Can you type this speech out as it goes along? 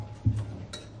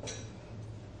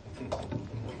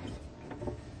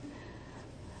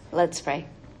Let's pray.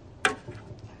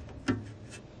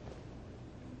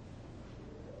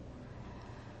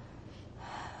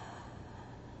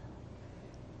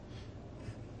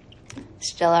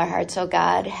 Still our hearts, O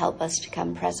God, help us to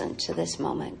come present to this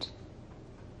moment.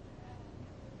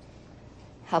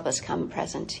 Help us come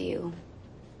present to you.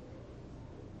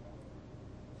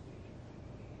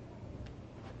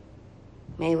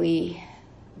 May we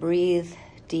breathe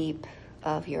deep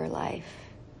of your life.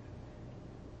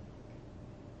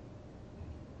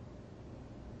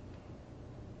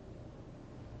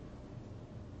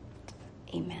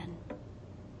 Amen.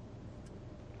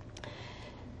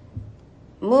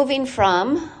 Moving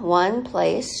from one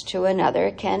place to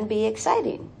another can be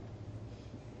exciting,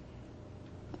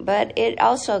 but it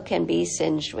also can be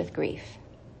singed with grief.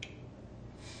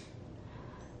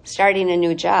 Starting a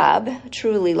new job,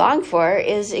 truly longed for,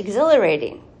 is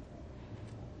exhilarating,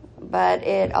 but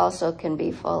it also can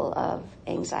be full of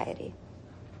anxiety.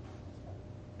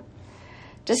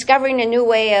 Discovering a new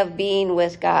way of being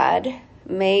with God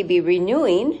may be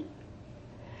renewing,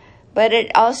 but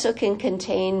it also can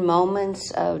contain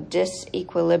moments of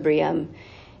disequilibrium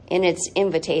in its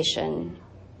invitation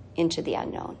into the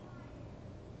unknown.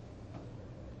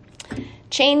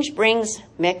 Change brings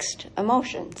mixed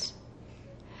emotions,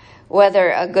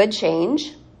 whether a good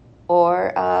change or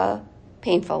a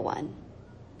painful one.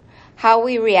 How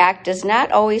we react does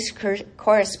not always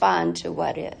correspond to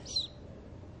what is.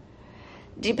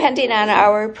 Depending on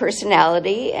our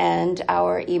personality and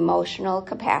our emotional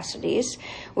capacities,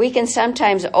 we can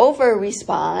sometimes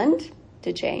over-respond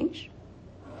to change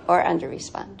or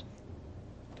under-respond.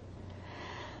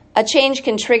 A change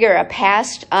can trigger a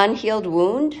past unhealed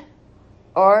wound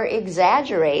or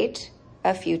exaggerate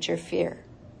a future fear.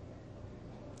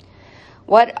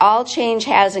 What all change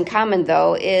has in common,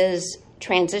 though, is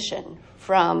transition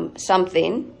from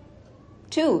something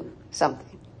to something.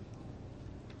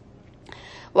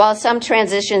 While some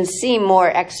transitions seem more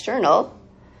external,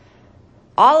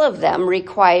 all of them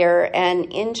require an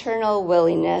internal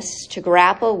willingness to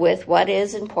grapple with what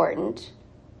is important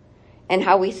and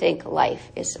how we think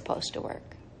life is supposed to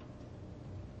work.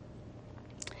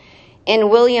 In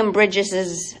William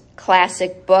Bridges'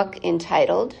 classic book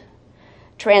entitled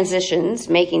Transitions,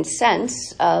 Making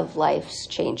Sense of Life's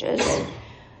Changes,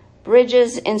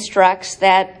 Bridges instructs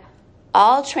that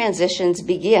all transitions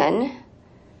begin,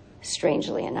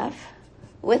 strangely enough,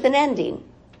 with an ending,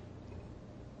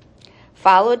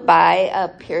 followed by a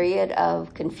period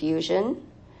of confusion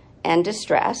and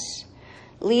distress,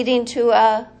 leading to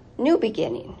a new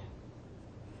beginning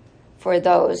for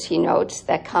those, he notes,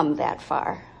 that come that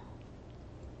far.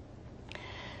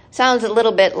 Sounds a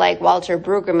little bit like Walter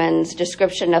Brueggemann's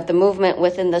description of the movement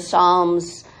within the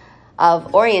Psalms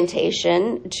of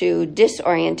orientation to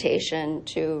disorientation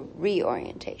to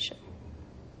reorientation.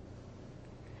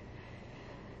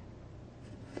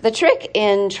 The trick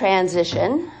in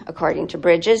transition, according to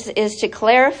Bridges, is to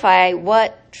clarify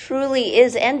what truly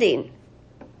is ending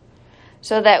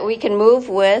so that we can move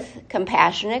with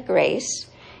compassionate grace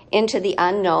into the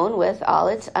unknown with all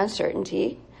its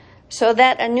uncertainty so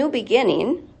that a new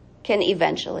beginning can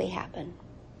eventually happen.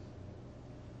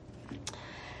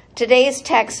 Today's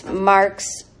text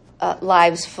marks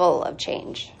lives full of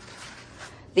change.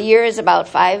 The year is about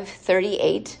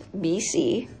 538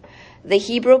 BC. The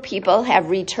Hebrew people have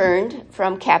returned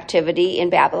from captivity in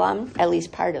Babylon. At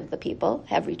least part of the people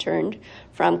have returned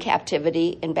from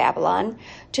captivity in Babylon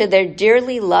to their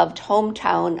dearly loved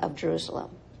hometown of Jerusalem.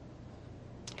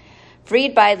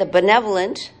 Freed by the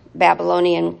benevolent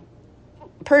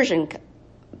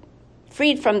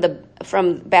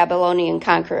from Babylonian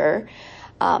conqueror,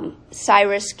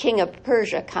 Cyrus, king of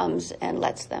Persia, comes and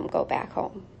lets them go back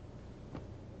home.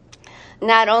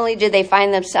 Not only do they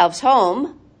find themselves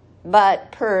home,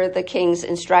 but per the king's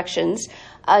instructions,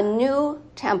 a new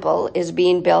temple is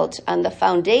being built on the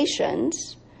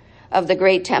foundations of the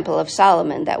great temple of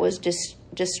Solomon that was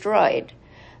destroyed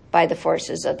by the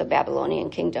forces of the Babylonian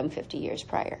kingdom 50 years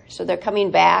prior. So they're coming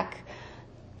back.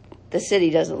 The city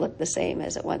doesn't look the same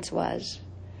as it once was.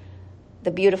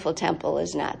 The beautiful temple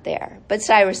is not there. But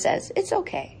Cyrus says, it's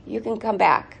okay. You can come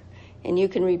back and you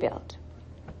can rebuild.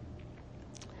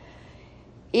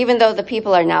 Even though the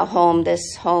people are now home,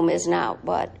 this home is not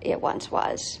what it once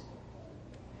was.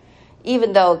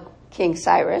 Even though King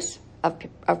Cyrus of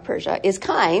Persia is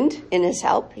kind in his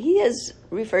help, he is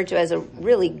referred to as a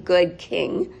really good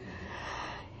king.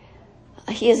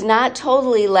 He has not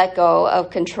totally let go of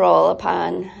control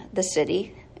upon the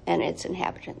city and its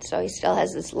inhabitants. So he still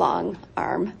has this long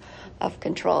arm of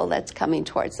control that's coming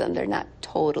towards them. They're not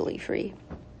totally free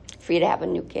to have a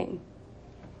new king.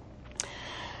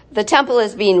 The temple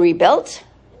is being rebuilt,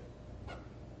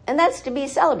 And that's to be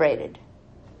celebrated.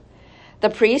 The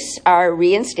priests are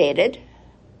reinstated,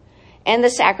 and the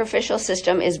sacrificial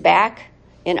system is back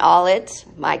in all its,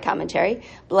 my commentary,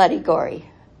 bloody glory.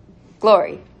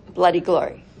 Bloody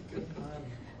glory.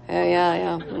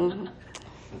 Yeah. Mm-hmm.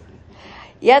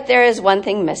 Yet there is one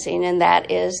thing missing, and that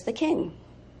is the king.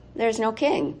 There's no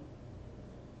king.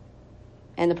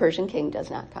 And the Persian king does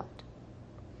not count.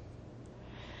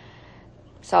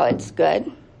 So it's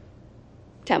good.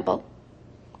 Temple,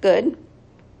 good.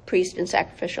 Priest and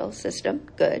sacrificial system,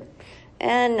 good.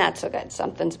 And not so good.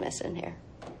 Something's missing here.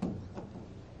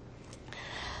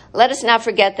 Let us not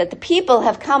forget that the people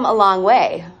have come a long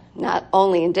way, not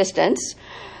only in distance,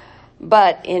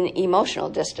 but in emotional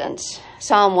distance.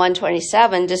 Psalm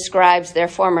 127 describes their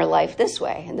former life this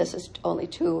way, and this is only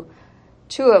two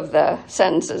of the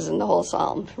sentences in the whole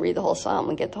psalm. Read the whole psalm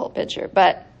and get the whole picture.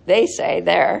 But they say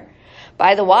there,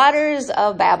 by the waters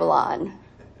of Babylon,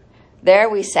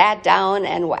 there we sat down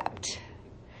and wept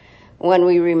when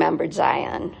we remembered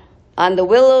Zion. On the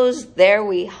willows, there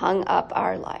we hung up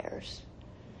our lyres.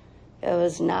 It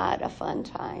was not a fun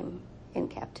time in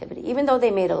captivity. Even though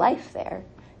they made a life there,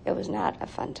 it was not a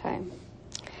fun time.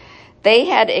 They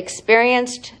had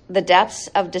experienced the depths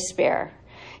of despair,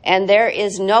 and there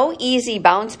is no easy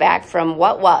bounce back from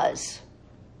what was.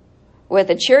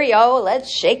 With a cheerio,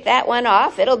 let's shake that one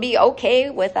off. It'll be okay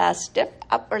with a stiff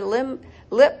upper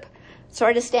lip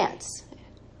sort of stance.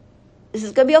 This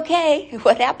is going to be okay.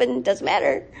 What happened doesn't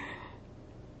matter.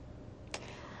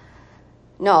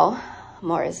 No,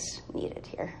 more is needed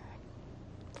here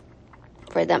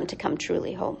for them to come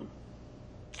truly home.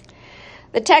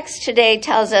 The text today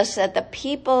tells us that the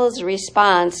people's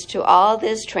response to all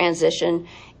this transition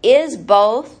is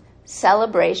both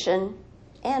celebration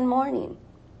and mourning.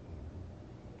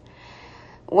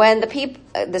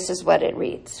 This is what it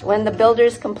reads. When the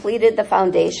builders completed the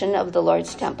foundation of the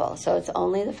Lord's temple. So it's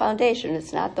only the foundation.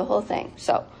 It's not the whole thing.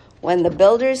 So when the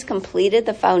builders completed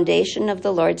the foundation of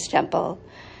the Lord's temple,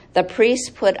 the priests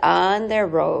put on their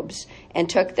robes and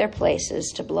took their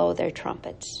places to blow their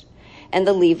trumpets. And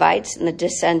the Levites and the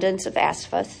descendants of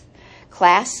Asaph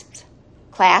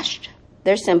clashed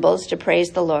their cymbals to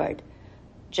praise the Lord,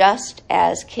 just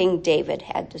as King David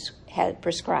had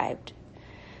prescribed.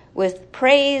 With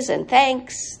praise and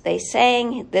thanks, they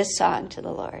sang this song to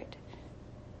the Lord.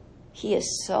 He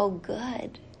is so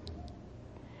good.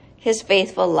 His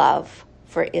faithful love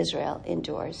for Israel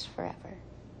endures forever.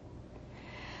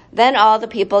 Then all the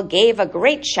people gave a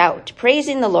great shout,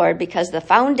 praising the Lord, because the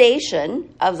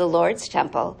foundation of the Lord's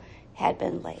temple had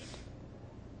been laid.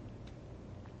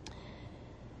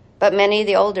 But many of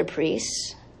the older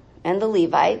priests and the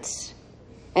Levites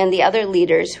and the other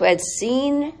leaders who had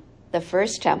seen the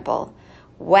first temple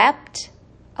wept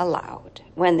aloud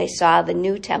when they saw the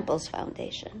new temple's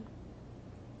foundation.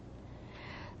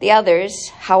 The others,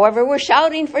 however, were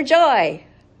shouting for joy.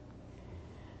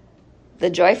 The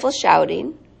joyful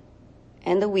shouting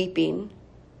and the weeping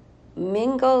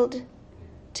mingled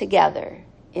together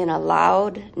in a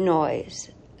loud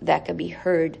noise that could be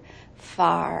heard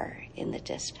far in the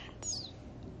distance.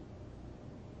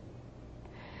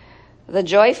 The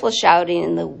joyful shouting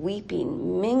and the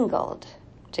weeping mingled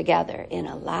together in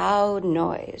a loud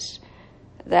noise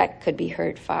that could be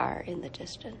heard far in the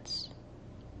distance.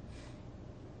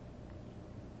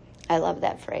 I love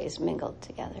that phrase, mingled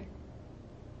together.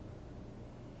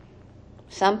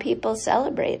 Some people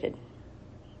celebrated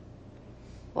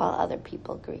while other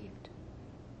people grieved.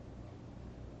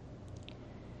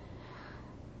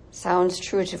 Sounds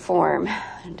true to form,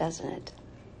 doesn't it?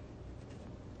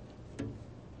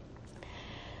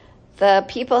 The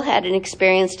people had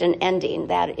experienced an ending,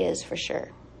 that is for sure.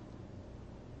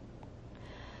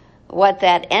 What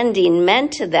that ending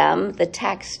meant to them, the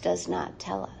text does not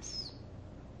tell us.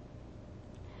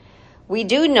 We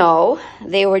do know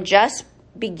they were just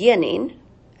beginning.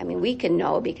 I mean, we can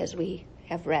know because we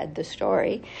have read the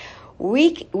story.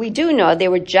 We do know they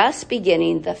were just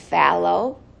beginning the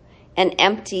fallow and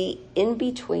empty in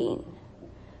between,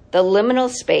 the liminal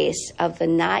space of the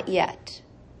not yet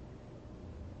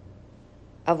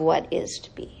of what is to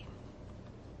be.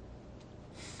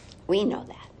 We know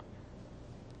that.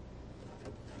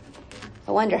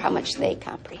 I wonder how much they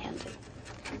comprehended.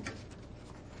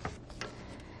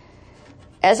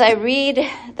 As I read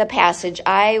the passage,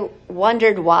 I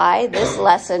wondered why this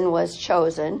lesson was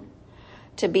chosen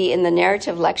to be in the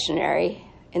narrative lectionary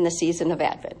in the season of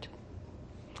Advent.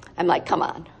 I'm like, come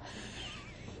on.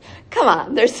 Come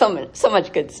on, there's so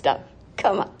much good stuff.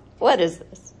 Come on, what is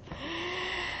this?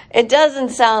 It doesn't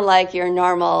sound like your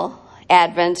normal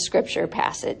Advent scripture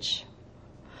passage.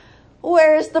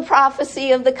 Where's the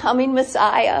prophecy of the coming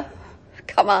Messiah?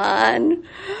 Come on.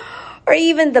 Or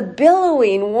even the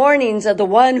billowing warnings of the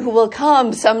one who will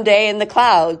come someday in the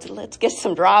clouds. Let's get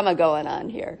some drama going on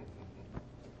here.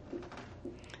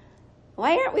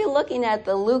 Why aren't we looking at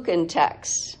the Lucan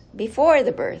text before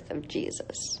the birth of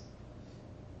Jesus?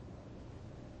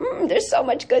 There's so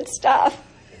much good stuff.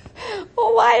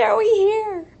 Well, why are we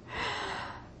here?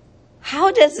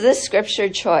 How does this scripture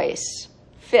choice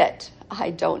fit?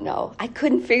 I don't know. I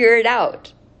couldn't figure it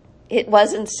out. It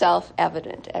wasn't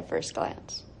self-evident at first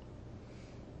glance.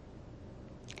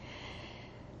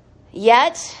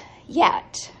 Yet,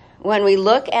 when we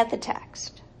look at the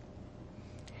text,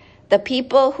 the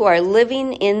people who are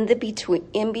living in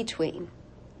between,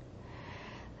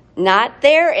 not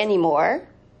there anymore.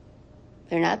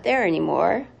 They're not there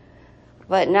anymore,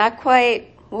 but not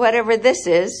quite whatever this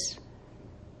is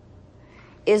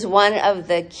one of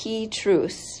the key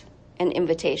truths and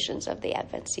invitations of the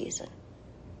Advent season.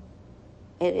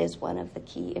 It is one of the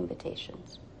key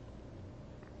invitations.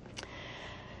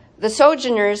 The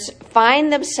sojourners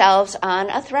find themselves on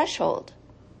a threshold,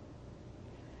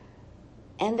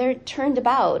 and they're turned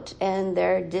about and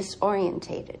they're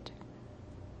disorientated.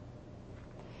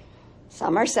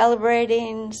 Some are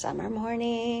celebrating, some are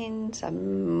mourning,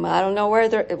 some, I don't know where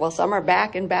some are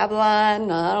back in Babylon.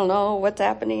 I don't know what's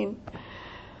happening.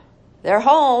 They're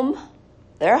home,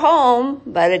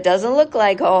 but it doesn't look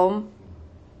like home.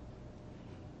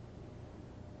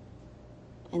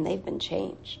 And they've been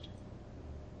changed.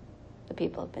 The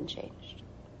people have been changed.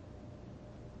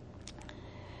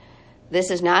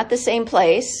 This is not the same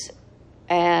place,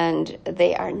 and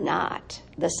they are not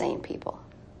the same people.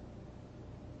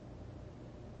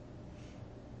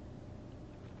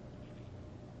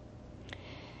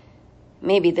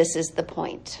 Maybe this is the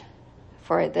point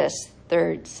for this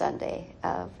third Sunday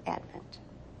of Advent.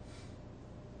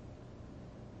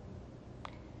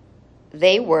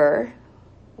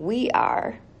 We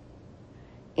are,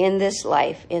 in this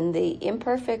life, in the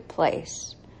imperfect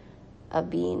place of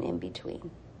being in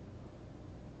between.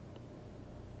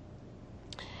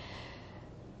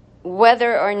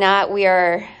 Whether or not we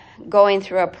are going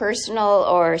through a personal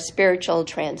or spiritual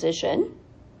transition,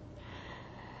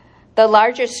 the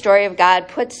larger story of God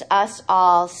puts us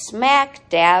all smack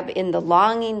dab in the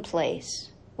longing place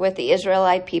with the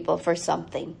Israelite people for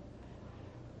someone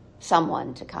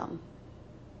to come.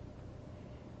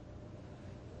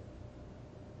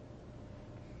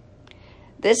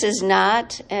 This is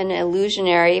not an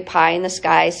illusionary pie in the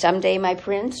sky, someday my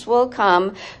prince will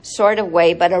come sort of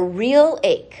way, but a real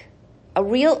ache. A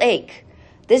real ache.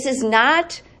 This is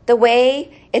not the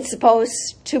way it's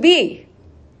supposed to be.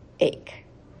 Ache.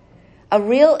 A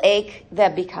real ache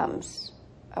that becomes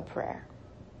a prayer.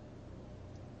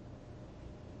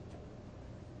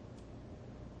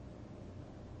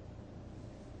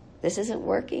 This isn't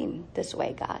working this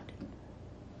way, God.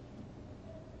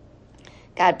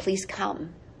 God, please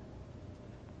come.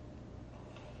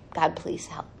 God, please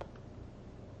help.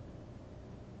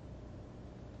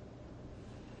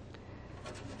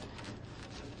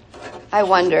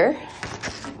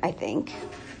 I think,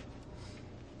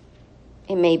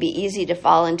 it may be easy to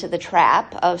fall into the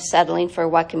trap of settling for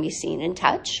what can be seen and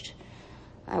touched.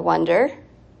 I wonder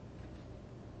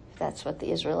if that's what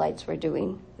the Israelites were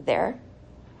doing there.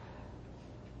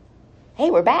 Hey,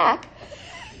 we're back.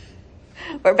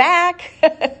 We're back.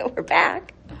 We're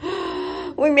back.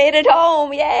 We made it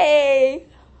home. Yay.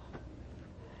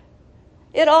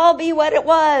 It'll all be what it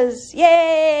was.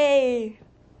 Yay.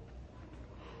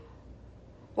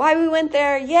 Why we went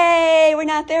there. Yay. We're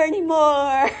not there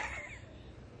anymore.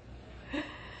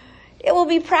 It will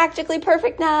be practically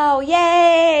perfect now.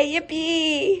 Yay.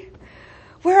 Yippee.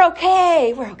 We're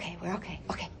okay. We're okay. We're okay.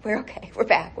 Okay. We're okay. We're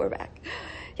back. We're back.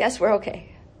 Yes, we're okay.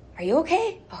 Are you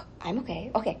okay? Oh, I'm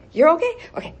okay. Okay. You're okay?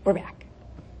 Okay. We're back.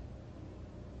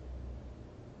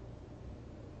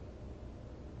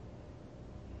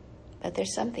 But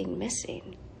there's something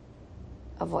missing,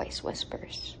 a voice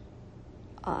whispers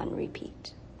on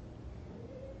repeat.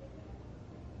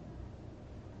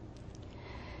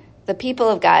 The people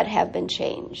of God have been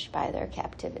changed by their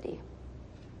captivity.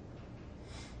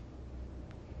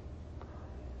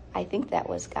 I think that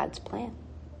was God's plan.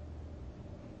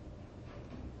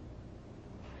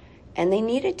 And they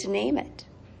needed to name it.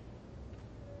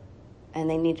 And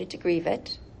they needed to grieve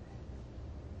it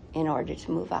in order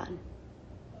to move on.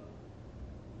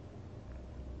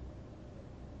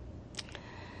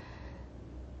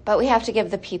 But we have to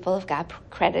give the people of God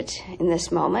credit in this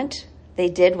moment. They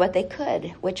did what they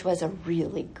could, which was a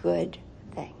really good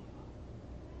thing.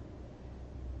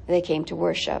 They came to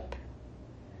worship,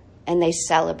 and they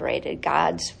celebrated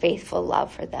God's faithful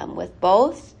love for them with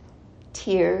both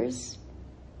tears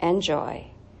and joy,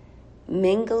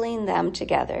 mingling them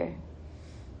together,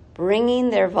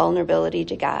 bringing their vulnerability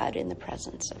to God in the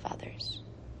presence of others.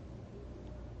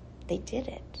 They did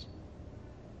it.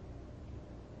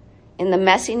 In the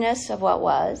messiness of what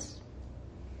was,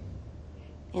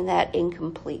 in that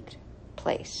incomplete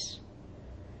place.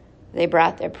 They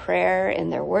brought their prayer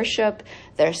and their worship,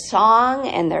 their song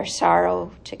and their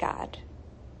sorrow to God.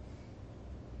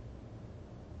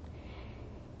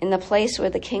 In the place where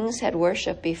the kings had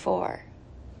worshiped before,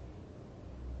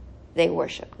 they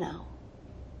worship now.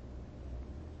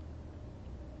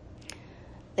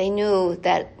 They knew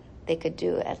that they could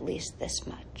do at least this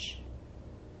much.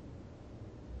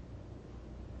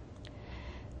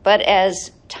 But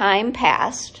as time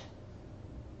passed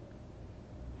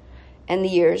and the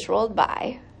years rolled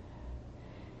by,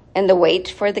 and the wait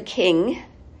for the king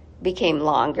became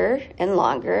longer and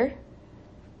longer,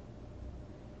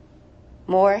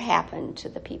 more happened to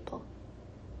the people.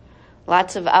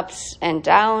 Lots of ups and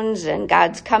downs, and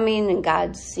God's coming and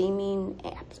God's seeming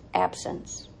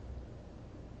absence.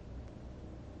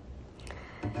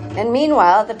 And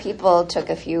meanwhile, the people took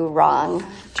a few wrong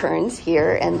turns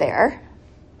here and there.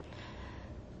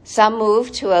 Some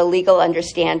moved to a legal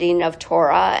understanding of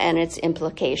Torah and its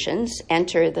implications.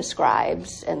 Enter the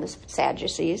scribes and the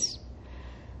Sadducees.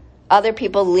 Other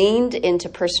people leaned into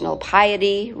personal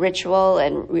piety, ritual,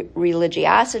 and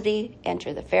religiosity.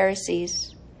 Enter the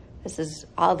Pharisees. This is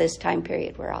all this time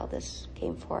period where all this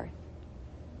came forth.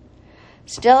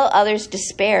 Still others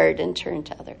despaired and turned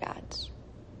to other gods.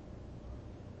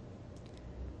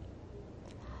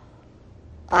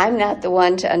 I'm not the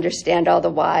one to understand all the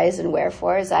whys and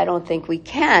wherefores. I don't think we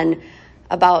can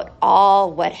about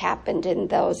all what happened in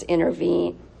those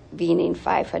intervening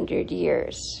 500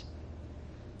 years.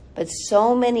 But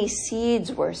so many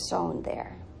seeds were sown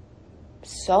there.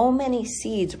 So many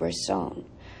seeds were sown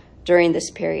during this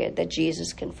period that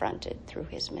Jesus confronted through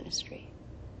his ministry.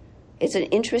 It's an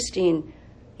interesting,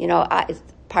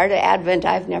 part of Advent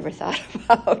I've never thought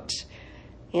about.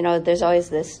 There's always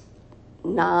this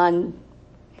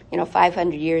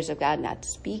 500 years of God not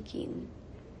speaking.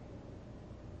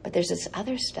 But there's this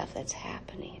other stuff that's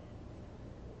happening.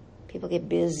 People get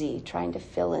busy trying to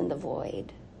fill in the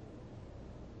void.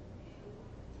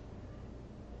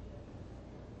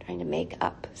 Trying to make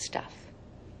up stuff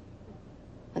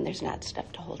when there's not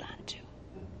stuff to hold on to.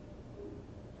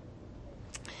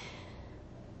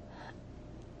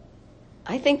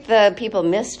 I think the people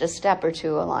missed a step or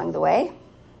two along the way.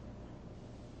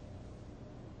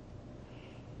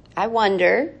 I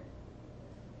wonder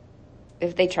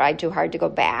if they tried too hard to go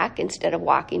back instead of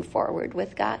walking forward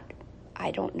with God.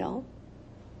 I don't know.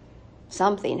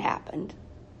 Something happened.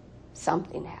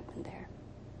 Something happened there.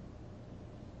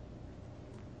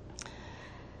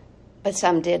 But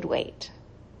some did wait.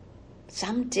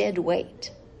 Some did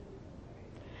wait.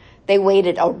 They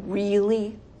waited a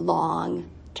really long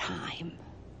time.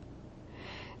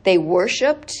 They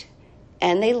worshiped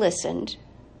and they listened.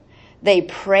 They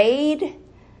prayed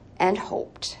and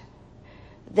hoped.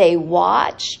 They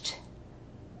watched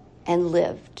and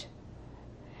lived.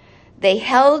 They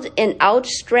held in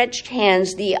outstretched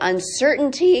hands the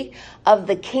uncertainty of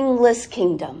the kingless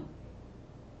kingdom,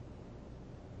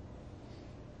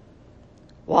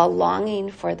 while longing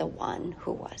for the one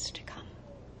who was to come.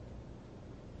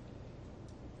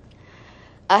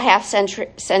 A half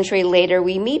century later,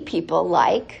 we meet people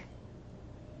like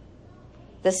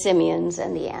the Simeons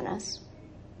and the Annas,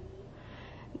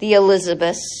 the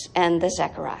Elizabeths and the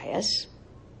Zechariahs,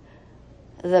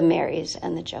 the Marys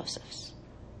and the Josephs.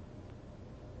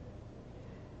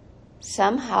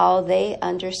 Somehow they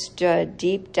understood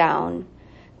deep down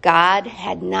God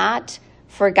had not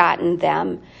forgotten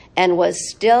them and was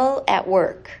still at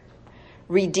work,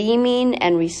 redeeming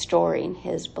and restoring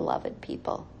his beloved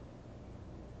people.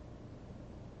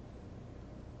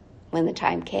 When the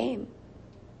time came,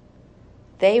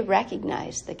 they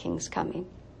recognized the king's coming.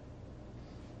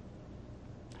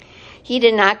 He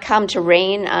did not come to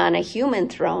reign on a human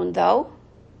throne, though,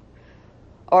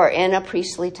 or in a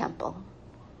priestly temple,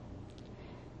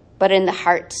 but in the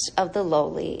hearts of the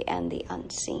lowly and the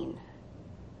unseen.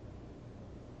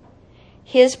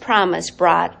 His promise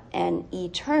brought an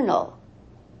eternal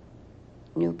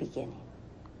new beginning.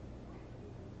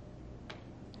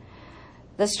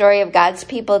 The story of God's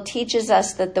people teaches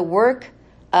us that the work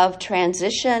of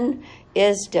transition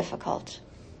is difficult.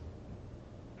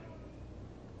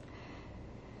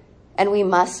 And we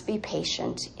must be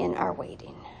patient in our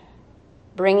waiting,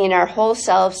 bringing our whole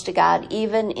selves to God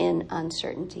even in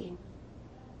uncertainty.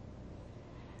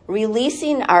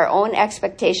 Releasing our own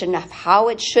expectation of how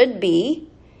it should be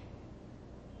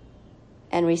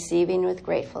and receiving with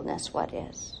gratefulness what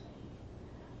is,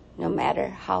 no matter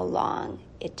how long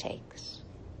it takes.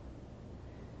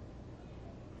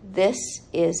 This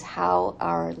is how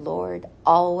our Lord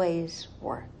always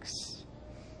works.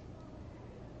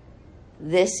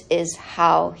 This is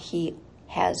how he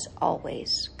has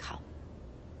always come.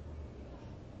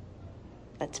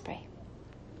 Let's pray.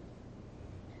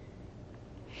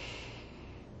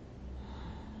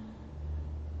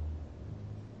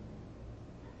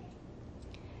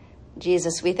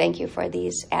 Jesus, we thank you for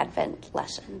these Advent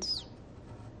lessons.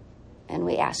 And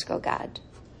we ask, oh God,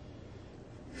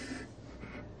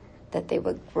 that they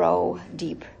would grow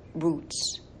deep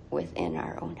roots within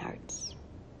our own hearts.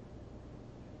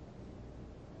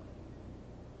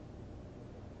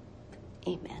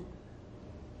 Amen.